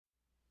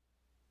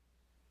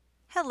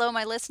Hello,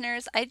 my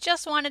listeners. I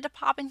just wanted to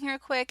pop in here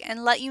quick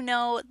and let you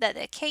know that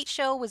The Kate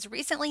Show was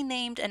recently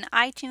named an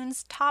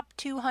iTunes Top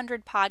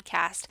 200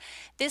 podcast.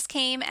 This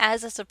came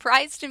as a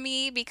surprise to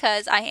me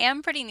because I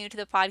am pretty new to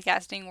the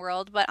podcasting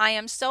world, but I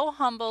am so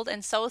humbled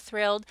and so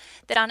thrilled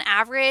that on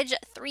average,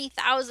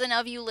 3,000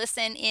 of you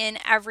listen in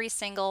every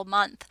single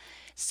month.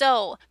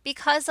 So,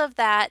 because of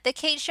that, The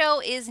Kate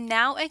Show is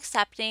now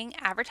accepting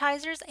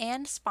advertisers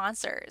and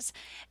sponsors.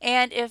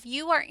 And if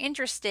you are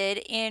interested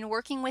in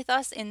working with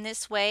us in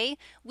this way,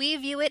 we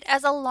view it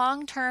as a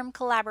long term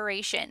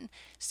collaboration.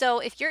 So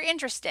if you're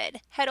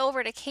interested, head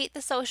over to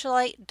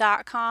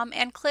katethesocialite.com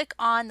and click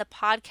on the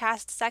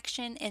podcast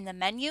section in the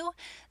menu.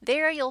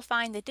 There you'll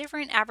find the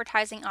different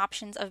advertising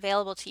options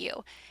available to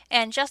you.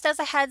 And just as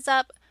a heads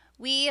up,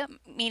 we,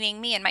 meaning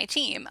me and my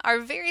team, are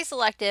very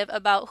selective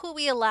about who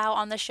we allow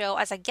on the show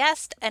as a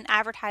guest, an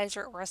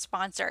advertiser, or a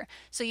sponsor.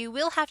 So you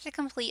will have to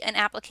complete an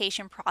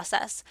application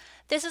process.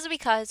 This is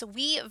because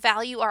we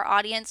value our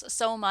audience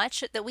so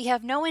much that we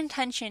have no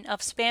intention of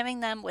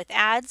spamming them with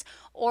ads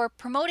or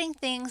promoting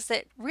things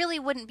that really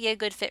wouldn't be a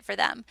good fit for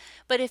them.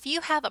 But if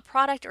you have a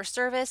product or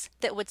service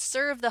that would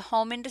serve the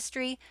home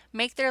industry,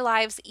 make their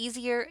lives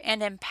easier,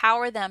 and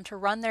empower them to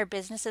run their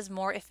businesses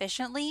more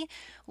efficiently,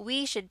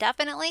 we should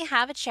definitely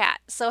have a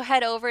chat. So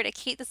head over to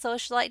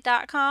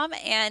katethesocialite.com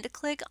and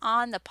click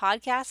on the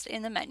podcast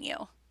in the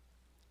menu.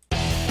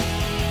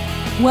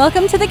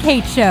 Welcome to The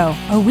Kate Show,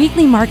 a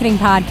weekly marketing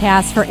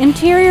podcast for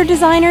interior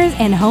designers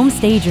and home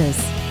stagers.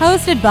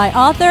 Hosted by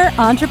author,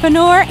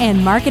 entrepreneur,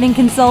 and marketing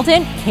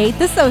consultant, Kate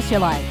the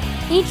Socialite.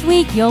 Each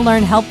week, you'll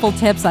learn helpful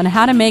tips on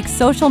how to make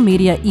social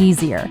media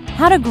easier,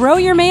 how to grow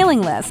your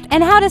mailing list,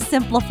 and how to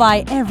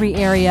simplify every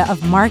area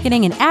of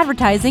marketing and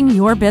advertising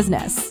your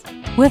business.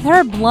 With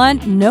her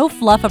blunt,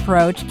 no-fluff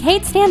approach,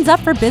 Kate stands up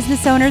for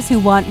business owners who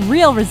want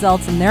real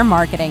results in their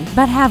marketing,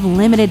 but have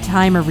limited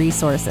time or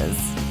resources.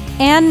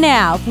 And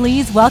now,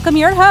 please welcome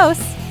your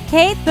host,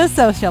 Kate the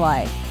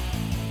Socialite.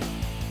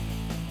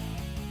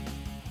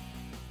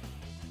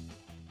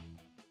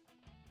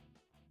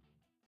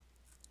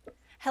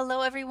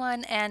 Hello,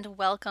 everyone, and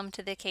welcome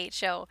to The Kate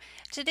Show.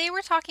 Today,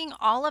 we're talking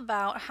all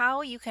about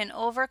how you can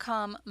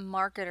overcome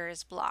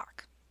marketer's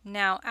block.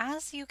 Now,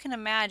 as you can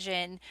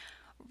imagine,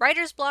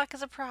 writer's block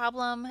is a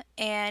problem,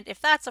 and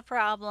if that's a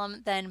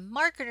problem, then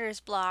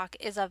marketer's block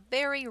is a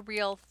very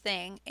real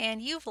thing,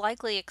 and you've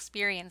likely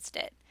experienced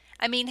it.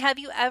 I mean, have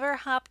you ever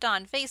hopped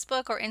on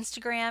Facebook or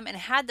Instagram and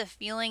had the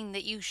feeling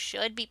that you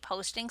should be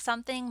posting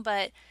something,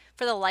 but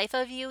for the life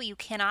of you, you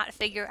cannot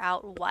figure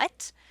out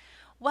what?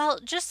 Well,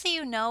 just so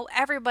you know,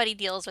 everybody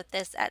deals with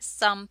this at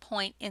some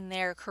point in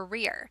their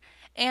career.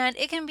 And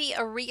it can be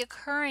a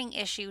reoccurring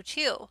issue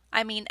too.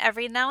 I mean,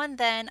 every now and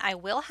then I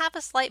will have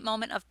a slight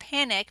moment of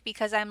panic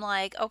because I'm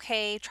like,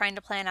 okay, trying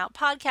to plan out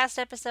podcast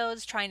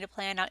episodes, trying to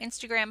plan out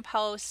Instagram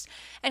posts.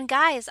 And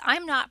guys,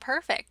 I'm not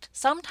perfect.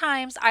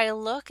 Sometimes I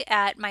look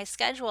at my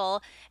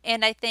schedule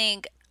and I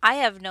think, I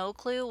have no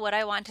clue what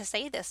I want to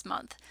say this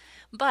month.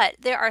 But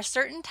there are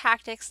certain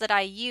tactics that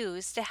I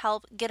use to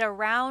help get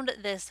around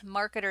this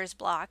marketer's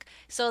block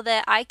so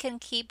that I can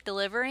keep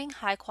delivering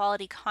high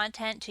quality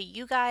content to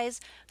you guys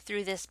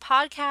through this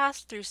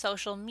podcast, through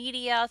social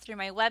media, through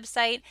my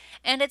website.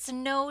 And it's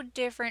no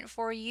different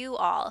for you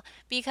all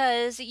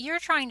because you're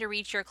trying to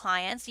reach your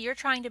clients, you're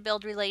trying to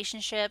build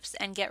relationships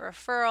and get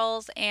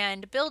referrals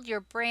and build your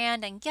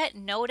brand and get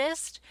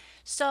noticed.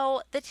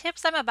 So, the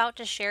tips I'm about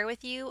to share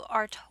with you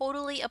are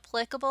totally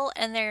applicable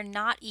and they're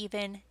not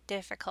even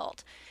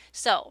difficult.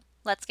 So,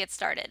 let's get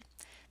started.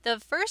 The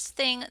first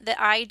thing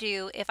that I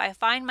do if I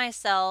find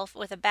myself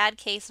with a bad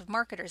case of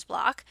marketer's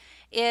block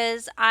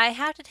is I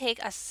have to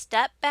take a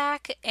step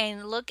back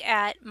and look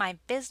at my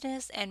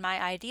business and my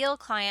ideal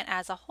client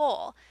as a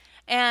whole.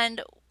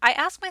 And I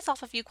ask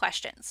myself a few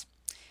questions.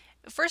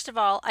 First of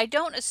all, I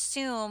don't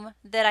assume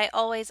that I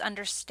always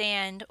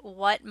understand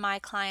what my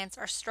clients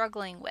are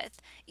struggling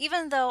with.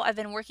 Even though I've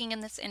been working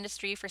in this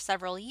industry for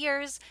several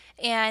years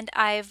and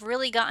I've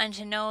really gotten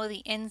to know the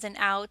ins and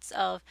outs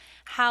of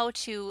how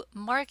to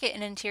market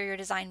an interior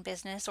design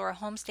business or a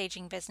home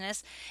staging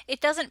business,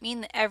 it doesn't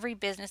mean that every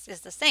business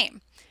is the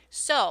same.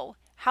 So,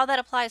 how that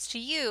applies to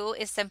you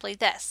is simply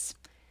this.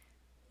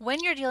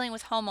 When you're dealing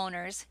with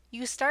homeowners,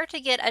 you start to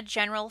get a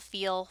general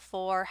feel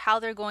for how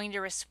they're going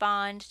to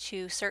respond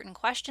to certain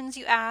questions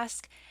you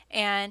ask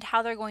and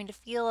how they're going to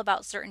feel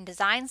about certain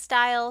design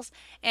styles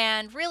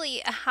and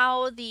really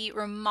how the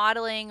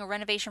remodeling or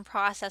renovation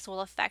process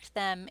will affect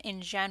them in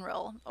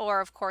general.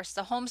 Or, of course,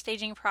 the home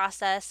staging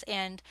process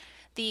and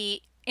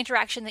the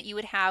interaction that you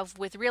would have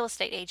with real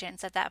estate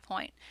agents at that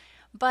point.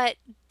 But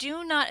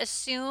do not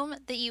assume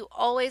that you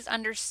always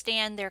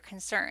understand their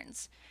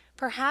concerns.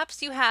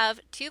 Perhaps you have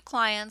two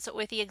clients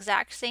with the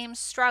exact same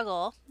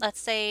struggle. Let's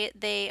say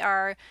they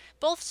are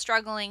both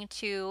struggling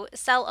to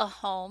sell a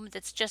home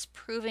that's just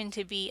proven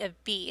to be a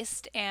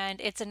beast and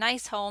it's a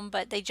nice home,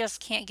 but they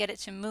just can't get it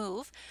to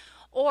move.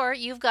 Or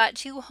you've got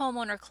two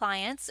homeowner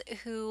clients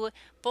who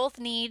both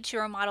need to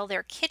remodel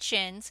their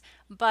kitchens,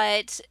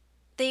 but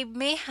they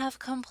may have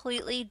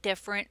completely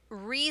different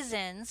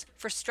reasons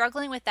for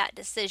struggling with that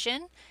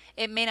decision.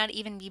 It may not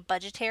even be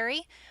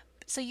budgetary.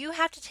 So you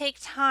have to take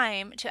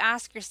time to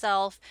ask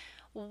yourself,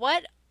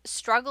 what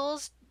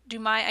struggles do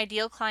my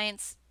ideal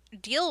clients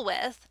deal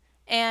with?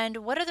 And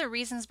what are the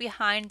reasons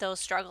behind those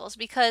struggles?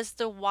 Because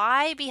the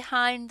why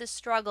behind the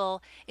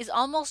struggle is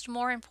almost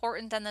more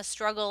important than the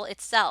struggle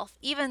itself,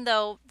 even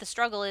though the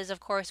struggle is,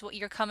 of course, what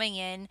you're coming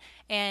in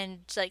and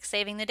like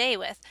saving the day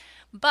with.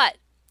 But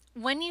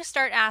when you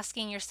start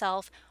asking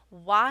yourself,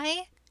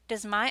 why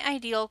does my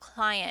ideal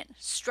client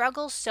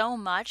struggle so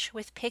much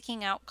with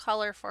picking out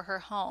color for her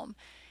home?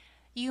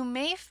 You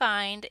may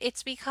find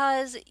it's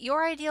because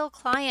your ideal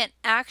client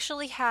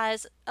actually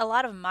has a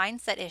lot of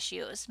mindset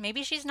issues.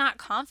 Maybe she's not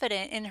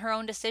confident in her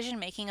own decision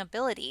making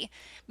ability.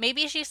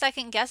 Maybe she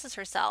second guesses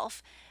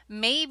herself.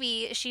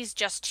 Maybe she's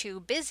just too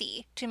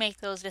busy to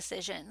make those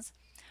decisions.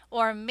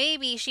 Or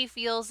maybe she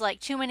feels like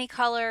too many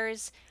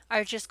colors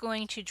are just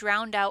going to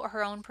drown out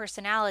her own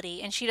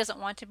personality and she doesn't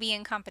want to be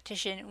in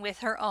competition with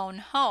her own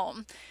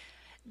home.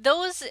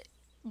 Those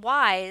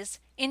whys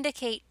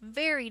indicate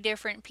very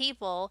different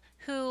people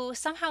who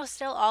somehow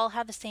still all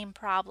have the same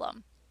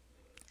problem.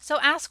 So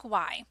ask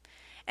why.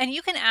 And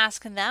you can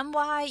ask them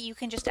why, you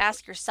can just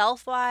ask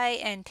yourself why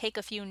and take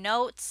a few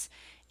notes.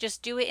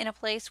 Just do it in a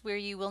place where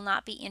you will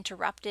not be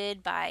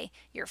interrupted by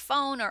your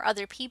phone or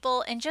other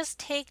people, and just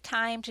take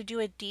time to do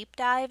a deep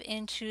dive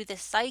into the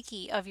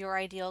psyche of your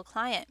ideal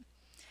client.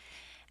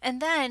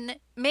 And then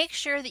make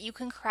sure that you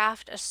can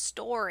craft a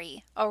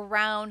story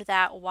around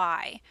that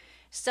why.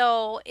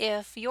 So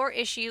if your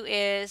issue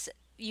is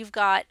you've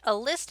got a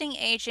listing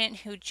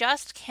agent who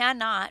just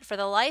cannot, for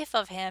the life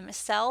of him,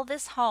 sell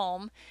this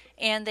home,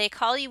 and they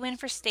call you in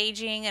for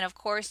staging, and of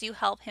course you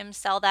help him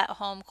sell that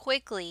home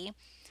quickly,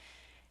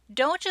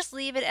 don't just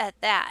leave it at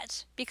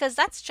that, because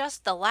that's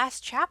just the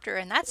last chapter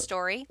in that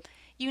story.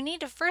 You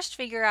need to first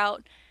figure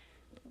out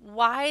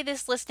why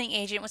this listing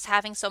agent was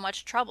having so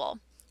much trouble.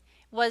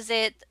 Was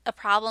it a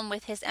problem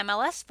with his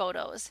MLS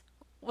photos?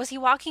 Was he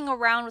walking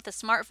around with a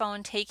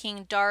smartphone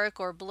taking dark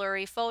or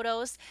blurry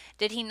photos?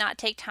 Did he not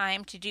take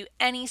time to do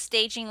any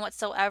staging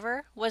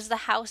whatsoever? Was the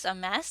house a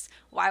mess?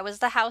 Why was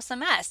the house a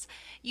mess?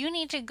 You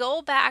need to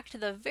go back to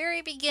the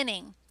very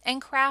beginning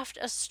and craft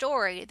a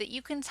story that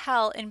you can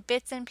tell in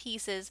bits and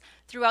pieces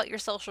throughout your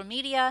social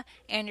media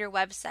and your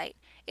website.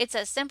 It's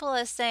as simple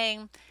as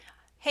saying,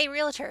 hey,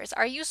 realtors,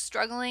 are you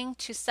struggling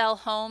to sell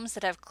homes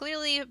that have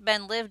clearly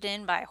been lived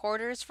in by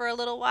hoarders for a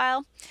little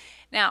while?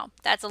 Now,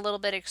 that's a little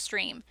bit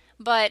extreme,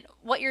 but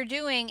what you're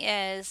doing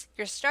is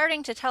you're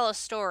starting to tell a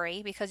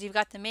story because you've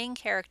got the main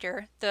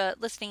character, the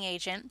listing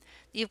agent,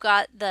 you've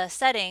got the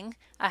setting,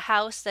 a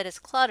house that is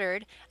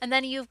cluttered, and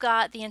then you've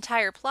got the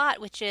entire plot,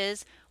 which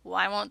is,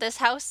 why won't this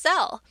house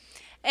sell?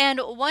 And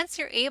once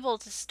you're able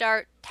to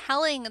start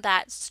telling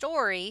that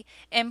story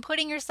and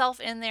putting yourself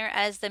in there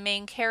as the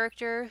main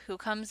character who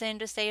comes in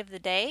to save the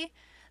day,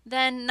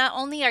 then not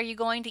only are you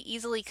going to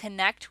easily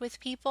connect with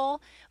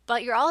people,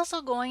 but you're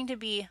also going to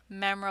be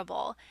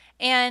memorable.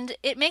 And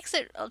it makes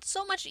it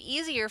so much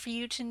easier for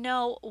you to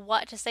know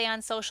what to say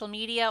on social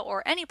media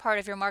or any part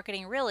of your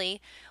marketing,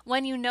 really,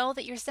 when you know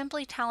that you're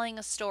simply telling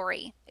a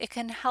story. It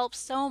can help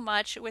so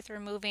much with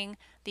removing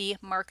the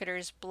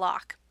marketer's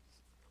block.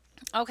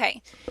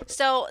 Okay,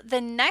 so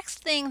the next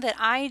thing that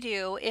I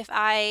do if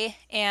I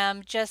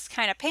am just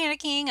kind of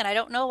panicking and I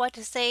don't know what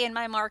to say in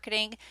my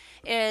marketing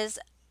is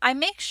I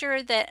make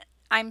sure that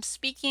I'm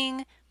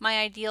speaking my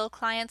ideal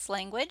client's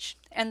language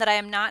and that I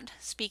am not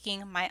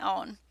speaking my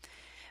own.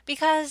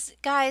 Because,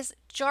 guys,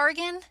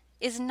 jargon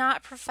is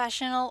not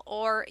professional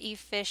or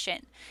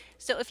efficient.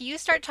 So if you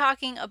start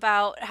talking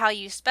about how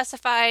you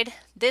specified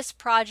this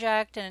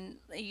project and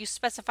you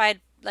specified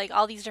like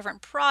all these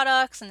different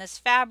products and this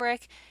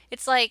fabric,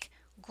 it's like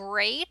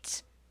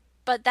great,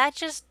 but that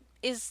just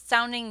is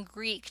sounding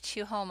Greek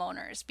to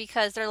homeowners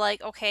because they're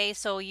like, okay,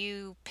 so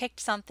you picked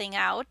something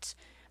out,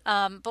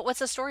 but what's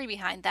the story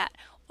behind that?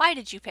 Why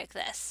did you pick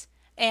this?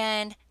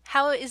 And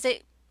how is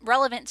it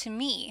relevant to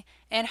me?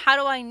 And how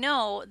do I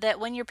know that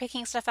when you're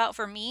picking stuff out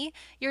for me,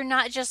 you're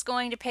not just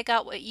going to pick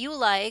out what you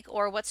like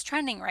or what's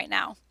trending right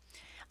now?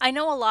 I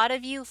know a lot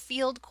of you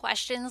field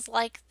questions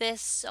like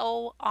this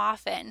so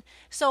often,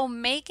 so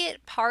make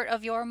it part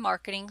of your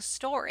marketing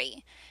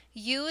story.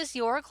 Use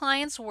your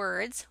client's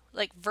words,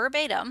 like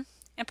verbatim,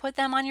 and put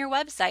them on your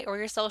website or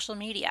your social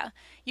media.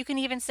 You can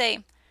even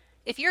say,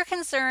 if you're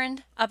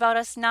concerned about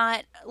us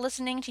not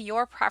listening to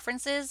your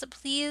preferences,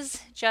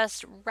 please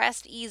just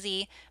rest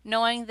easy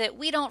knowing that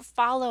we don't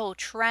follow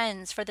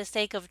trends for the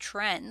sake of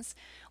trends.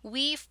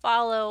 We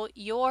follow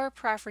your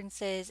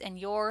preferences and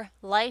your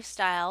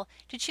lifestyle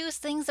to choose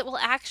things that will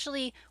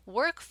actually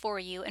work for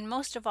you and,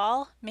 most of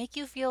all, make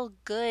you feel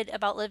good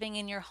about living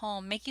in your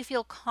home, make you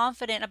feel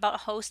confident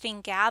about hosting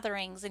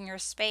gatherings in your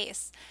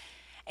space.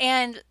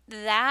 And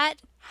that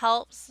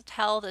helps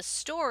tell the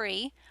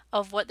story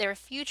of what their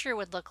future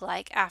would look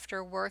like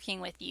after working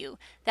with you.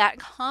 That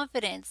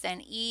confidence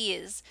and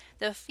ease,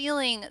 the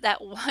feeling,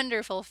 that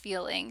wonderful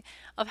feeling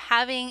of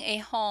having a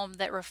home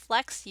that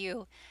reflects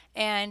you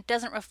and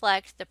doesn't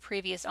reflect the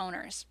previous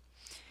owners.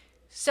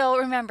 So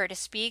remember to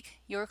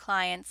speak your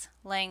client's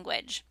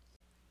language.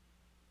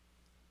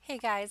 Hey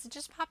guys,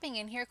 just popping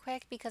in here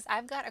quick because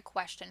I've got a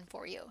question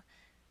for you.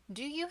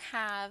 Do you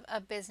have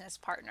a business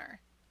partner?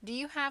 Do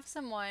you have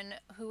someone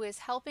who is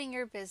helping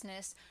your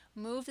business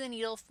move the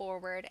needle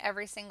forward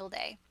every single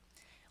day?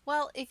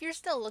 Well, if you're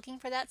still looking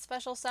for that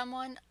special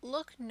someone,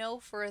 look no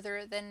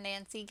further than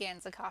Nancy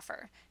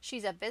Ganzekoffer.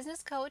 She's a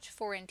business coach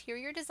for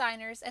interior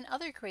designers and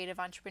other creative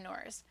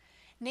entrepreneurs.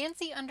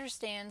 Nancy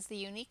understands the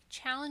unique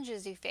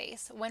challenges you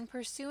face when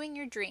pursuing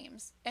your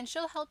dreams, and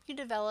she'll help you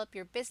develop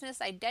your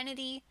business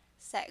identity,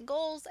 set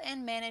goals,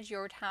 and manage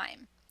your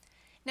time.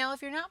 Now,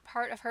 if you're not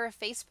part of her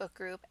Facebook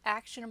group,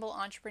 Actionable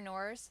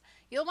Entrepreneurs,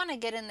 you'll want to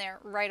get in there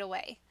right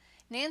away.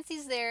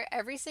 Nancy's there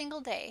every single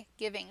day,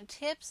 giving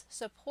tips,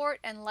 support,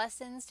 and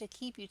lessons to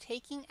keep you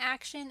taking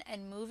action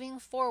and moving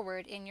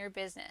forward in your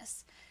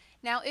business.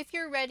 Now, if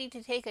you're ready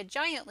to take a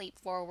giant leap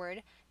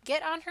forward,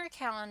 get on her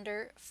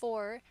calendar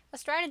for a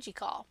strategy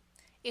call.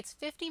 It's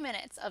 50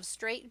 minutes of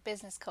straight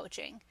business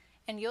coaching,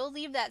 and you'll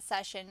leave that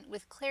session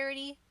with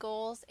clarity,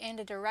 goals, and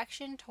a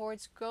direction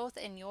towards growth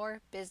in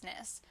your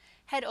business.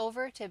 Head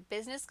over to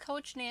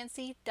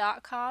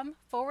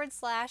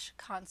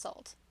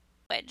businesscoachnancy.com/consult.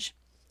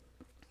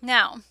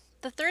 Now,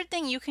 the third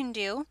thing you can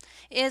do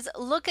is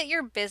look at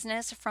your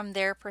business from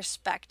their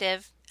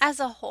perspective as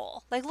a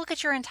whole. Like, look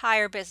at your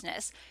entire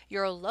business,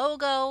 your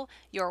logo,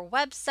 your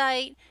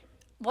website,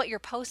 what you're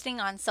posting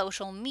on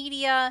social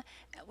media,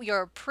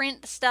 your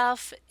print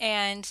stuff,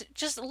 and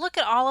just look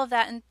at all of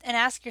that and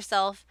ask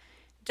yourself,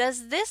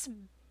 does this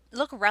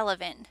look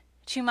relevant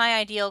to my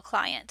ideal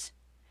client?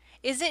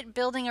 Is it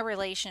building a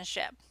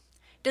relationship?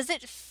 Does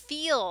it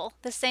feel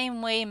the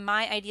same way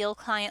my ideal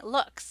client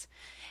looks?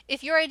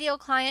 If your ideal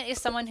client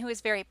is someone who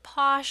is very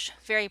posh,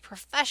 very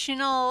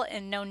professional,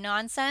 and no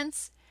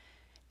nonsense,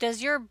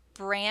 does your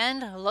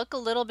brand look a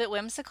little bit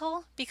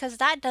whimsical? Because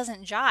that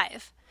doesn't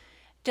jive.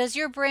 Does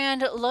your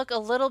brand look a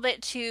little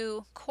bit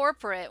too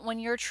corporate when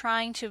you're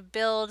trying to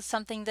build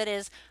something that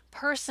is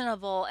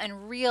personable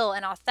and real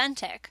and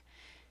authentic?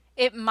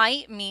 It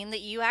might mean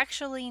that you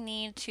actually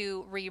need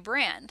to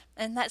rebrand.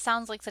 And that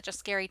sounds like such a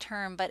scary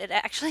term, but it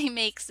actually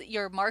makes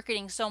your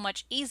marketing so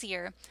much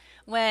easier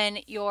when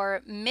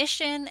your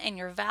mission and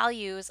your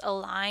values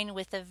align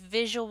with the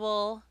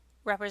visual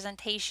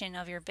representation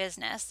of your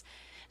business.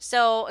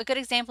 So, a good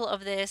example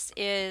of this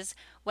is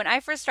when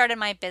I first started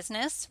my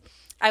business,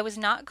 I was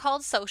not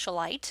called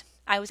Socialite.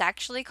 I was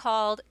actually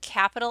called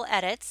Capital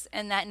Edits,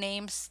 and that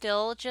name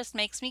still just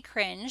makes me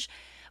cringe.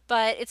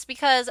 But it's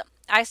because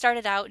I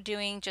started out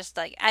doing just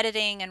like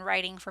editing and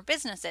writing for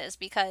businesses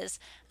because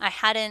I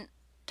hadn't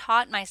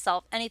taught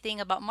myself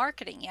anything about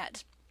marketing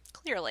yet.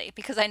 Clearly,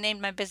 because I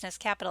named my business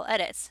Capital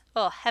Edits.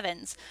 Oh,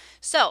 heavens.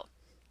 So,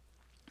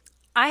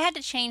 I had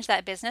to change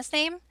that business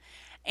name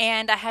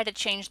and I had to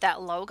change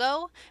that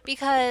logo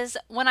because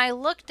when I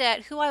looked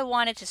at who I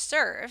wanted to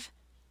serve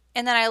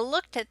and then I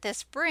looked at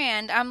this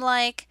brand, I'm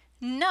like,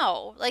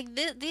 no, like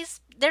these,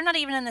 they're not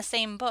even in the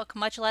same book,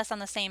 much less on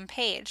the same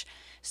page.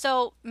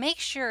 So make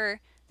sure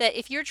that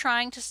if you're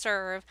trying to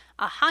serve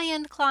a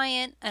high-end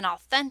client, an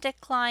authentic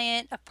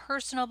client, a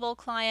personable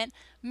client,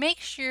 make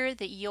sure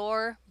that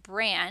your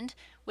brand,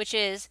 which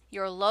is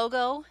your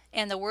logo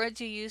and the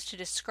words you use to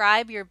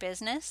describe your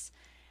business,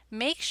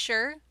 make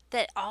sure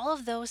that all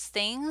of those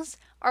things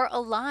are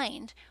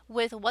aligned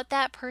with what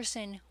that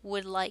person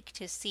would like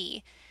to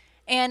see.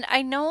 And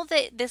I know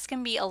that this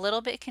can be a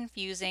little bit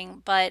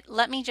confusing, but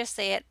let me just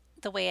say it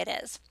the way it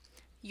is.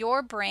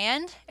 Your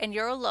brand and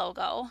your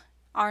logo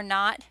are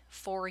not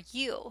for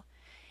you.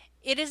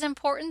 It is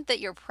important that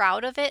you're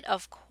proud of it,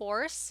 of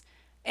course.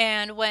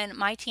 And when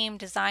my team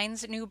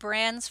designs new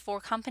brands for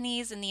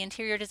companies in the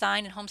interior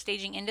design and home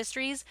staging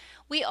industries,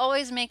 we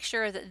always make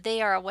sure that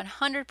they are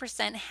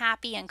 100%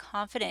 happy and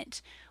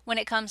confident when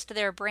it comes to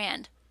their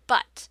brand.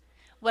 But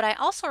what I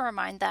also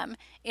remind them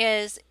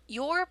is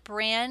your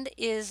brand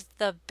is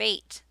the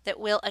bait that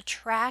will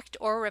attract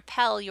or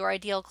repel your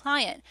ideal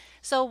client.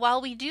 So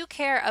while we do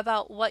care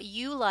about what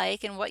you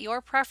like and what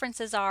your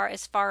preferences are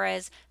as far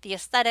as the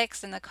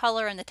aesthetics and the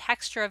color and the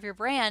texture of your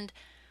brand,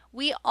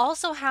 we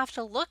also have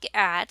to look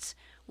at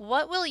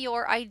what will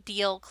your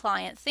ideal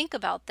client think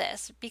about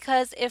this?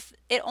 Because if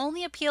it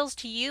only appeals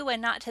to you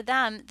and not to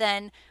them,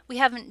 then we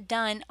haven't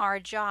done our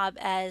job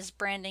as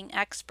branding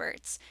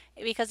experts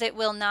because it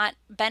will not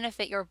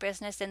benefit your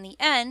business in the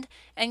end.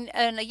 And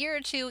in a year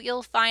or two,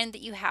 you'll find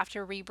that you have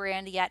to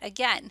rebrand yet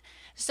again.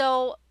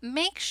 So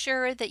make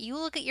sure that you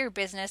look at your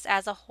business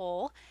as a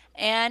whole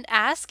and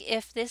ask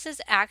if this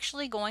is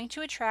actually going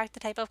to attract the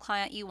type of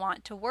client you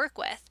want to work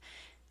with.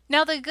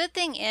 Now, the good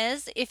thing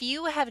is, if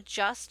you have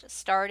just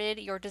started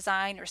your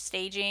design or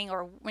staging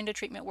or window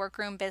treatment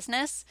workroom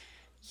business,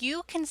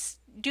 you can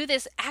do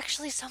this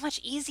actually so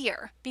much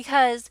easier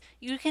because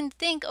you can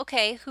think,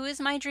 okay, who is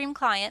my dream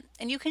client?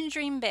 And you can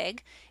dream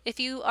big. If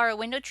you are a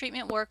window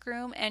treatment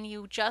workroom and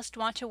you just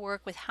want to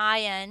work with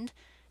high-end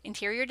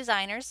interior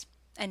designers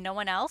and no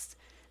one else,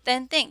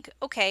 then think,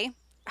 okay,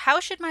 how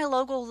should my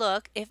logo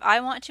look if I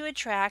want to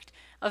attract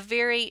a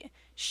very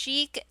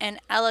chic and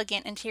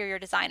elegant interior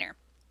designer?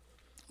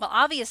 Well,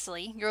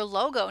 obviously, your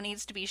logo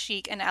needs to be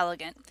chic and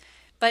elegant.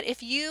 But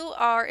if you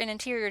are an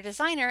interior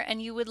designer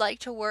and you would like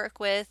to work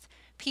with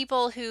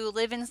people who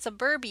live in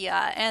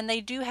suburbia and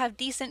they do have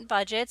decent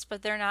budgets,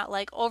 but they're not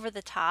like over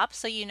the top,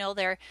 so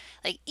they're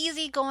like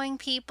easygoing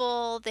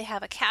people, they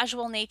have a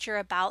casual nature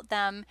about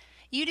them.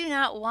 You do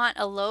not want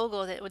a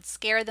logo that would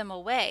scare them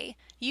away.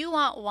 You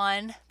want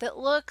one that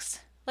looks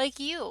like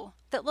you,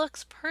 that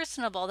looks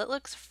personable, that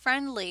looks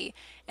friendly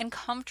and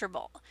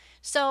comfortable.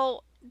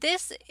 So,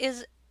 this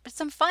is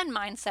some fun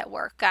mindset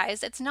work,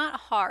 guys. It's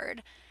not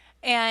hard.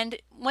 And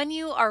when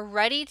you are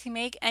ready to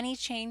make any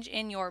change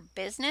in your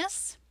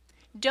business,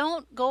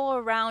 don't go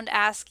around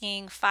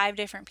asking five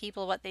different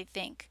people what they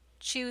think.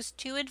 Choose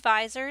two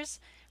advisors,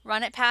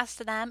 run it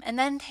past them, and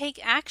then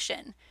take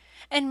action.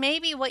 And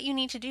maybe what you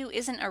need to do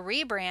isn't a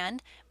rebrand,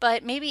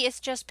 but maybe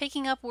it's just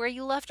picking up where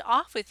you left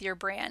off with your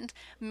brand.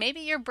 Maybe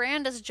your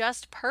brand is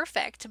just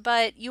perfect,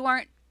 but you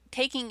aren't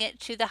taking it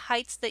to the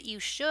heights that you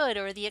should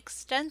or the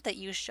extent that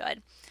you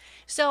should.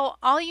 So,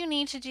 all you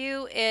need to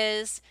do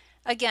is,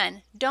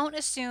 again, don't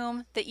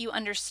assume that you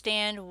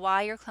understand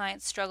why your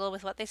clients struggle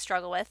with what they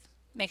struggle with.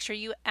 Make sure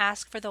you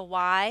ask for the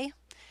why,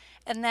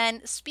 and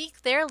then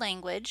speak their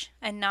language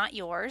and not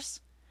yours.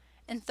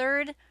 And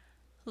third,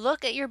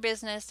 look at your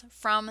business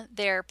from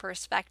their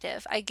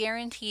perspective. I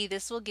guarantee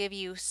this will give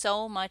you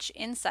so much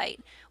insight.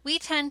 We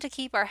tend to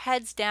keep our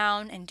heads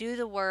down and do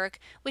the work,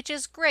 which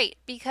is great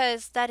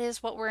because that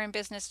is what we're in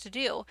business to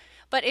do.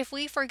 But if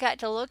we forget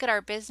to look at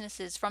our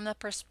businesses from the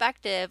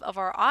perspective of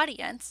our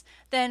audience,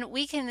 then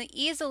we can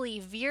easily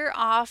veer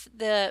off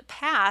the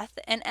path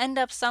and end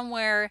up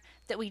somewhere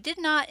that we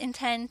did not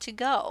intend to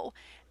go,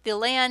 the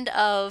land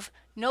of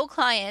no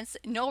clients,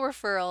 no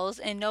referrals,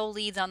 and no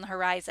leads on the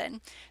horizon.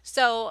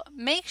 So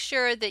make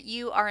sure that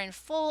you are in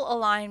full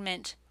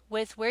alignment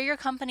with where your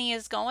company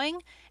is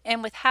going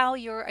and with how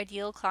your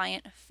ideal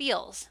client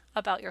feels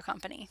about your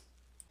company.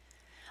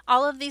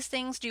 All of these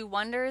things do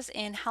wonders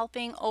in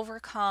helping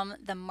overcome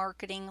the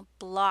marketing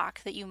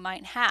block that you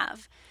might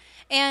have.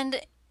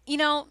 And,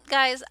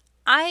 guys,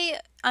 I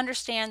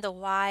understand the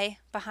why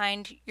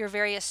behind your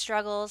various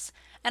struggles,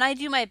 and I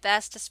do my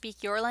best to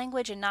speak your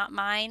language and not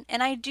mine.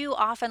 And I do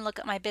often look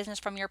at my business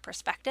from your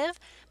perspective,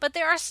 but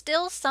there are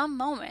still some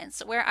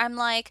moments where I'm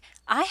like,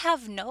 I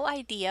have no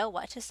idea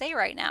what to say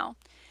right now.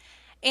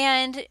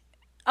 And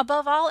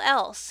above all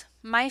else,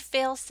 my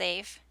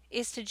failsafe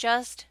is to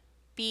just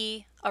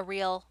be a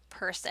real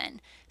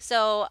person.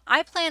 So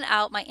I plan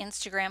out my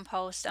Instagram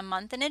post a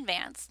month in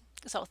advance,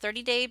 so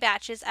 30-day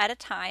batches at a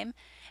time.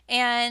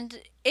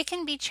 And it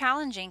can be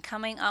challenging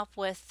coming up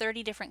with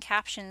 30 different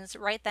captions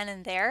right then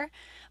and there.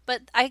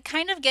 But I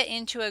kind of get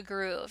into a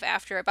groove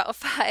after about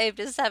 5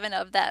 to 7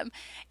 of them.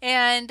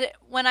 And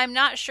when I'm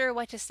not sure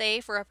what to say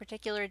for a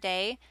particular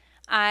day,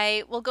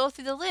 I will go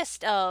through the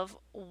list of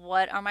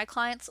what are my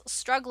clients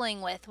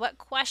struggling with? What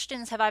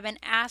questions have I been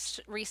asked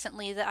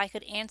recently that I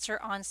could answer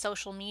on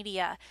social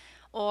media?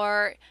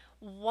 Or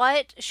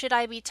what should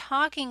I be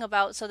talking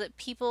about so that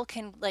people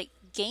can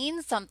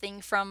gain something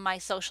from my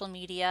social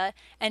media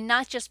and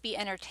not just be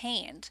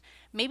entertained?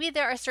 Maybe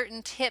there are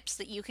certain tips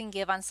that you can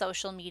give on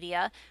social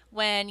media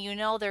when you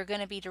know they're going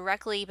to be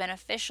directly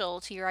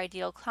beneficial to your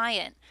ideal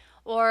client.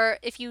 Or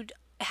if you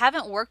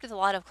haven't worked with a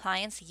lot of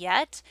clients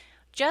yet,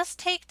 just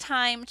take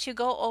time to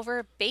go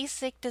over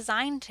basic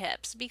design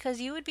tips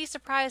because you would be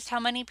surprised how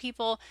many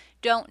people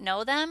don't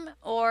know them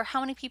or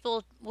how many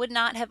people would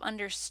not have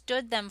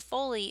understood them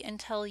fully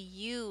until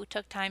you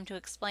took time to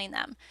explain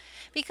them.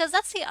 Because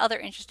that's the other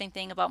interesting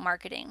thing about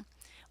marketing.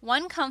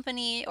 One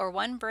company or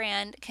one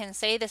brand can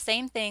say the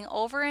same thing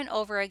over and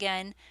over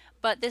again,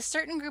 but this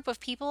certain group of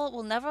people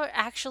will never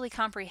actually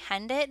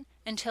comprehend it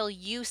until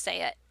you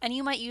say it. And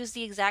you might use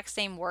the exact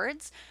same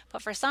words,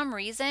 but for some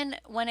reason,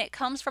 when it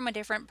comes from a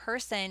different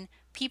person,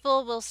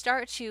 people will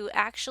start to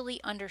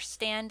actually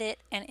understand it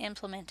and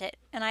implement it.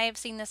 And I have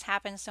seen this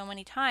happen so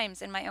many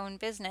times in my own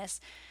business.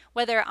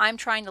 Whether I'm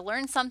trying to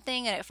learn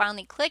something and it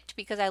finally clicked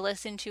because I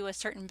listened to a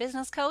certain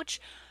business coach,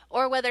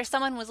 or whether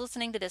someone was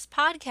listening to this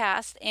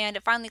podcast and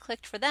it finally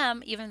clicked for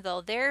them, even though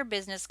their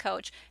business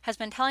coach has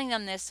been telling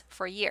them this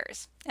for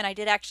years. And I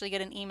did actually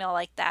get an email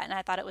like that, and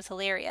I thought it was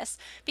hilarious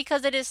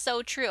because it is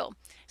so true.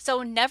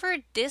 So never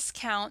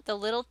discount the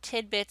little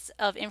tidbits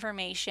of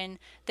information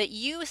that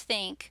you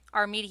think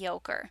are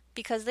mediocre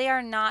because they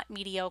are not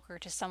mediocre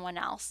to someone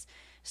else.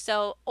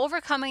 So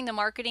overcoming the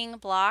marketing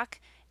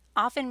block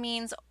often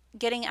means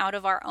getting out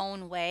of our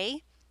own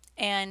way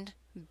and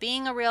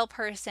being a real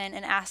person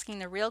and asking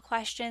the real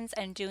questions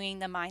and doing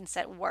the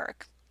mindset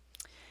work.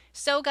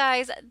 So,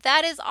 guys,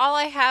 that is all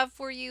I have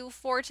for you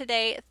for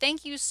today.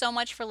 Thank you so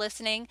much for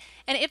listening.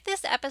 And if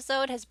this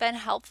episode has been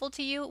helpful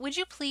to you, would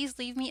you please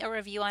leave me a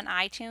review on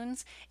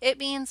iTunes? It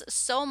means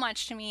so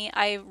much to me.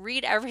 I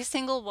read every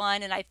single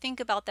one and I think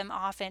about them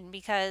often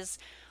because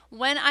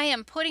when I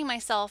am putting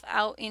myself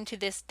out into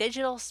this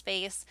digital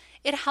space,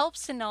 it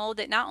helps to know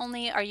that not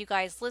only are you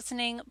guys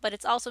listening, but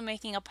it's also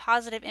making a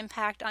positive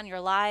impact on your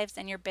lives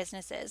and your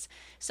businesses.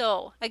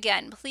 So,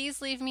 again,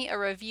 please leave me a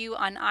review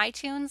on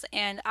iTunes,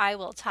 and I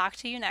will talk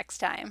to you next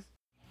time.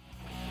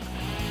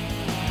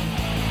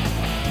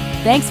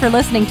 Thanks for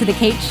listening to The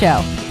Kate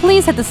Show.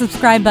 Please hit the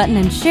subscribe button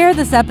and share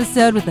this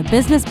episode with a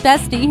business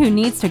bestie who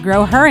needs to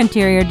grow her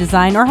interior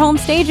design or home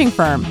staging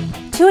firm.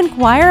 To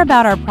inquire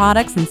about our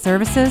products and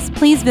services,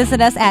 please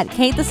visit us at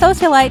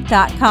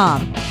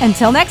katethesocialite.com.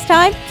 Until next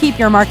time, keep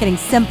your marketing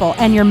simple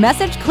and your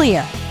message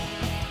clear.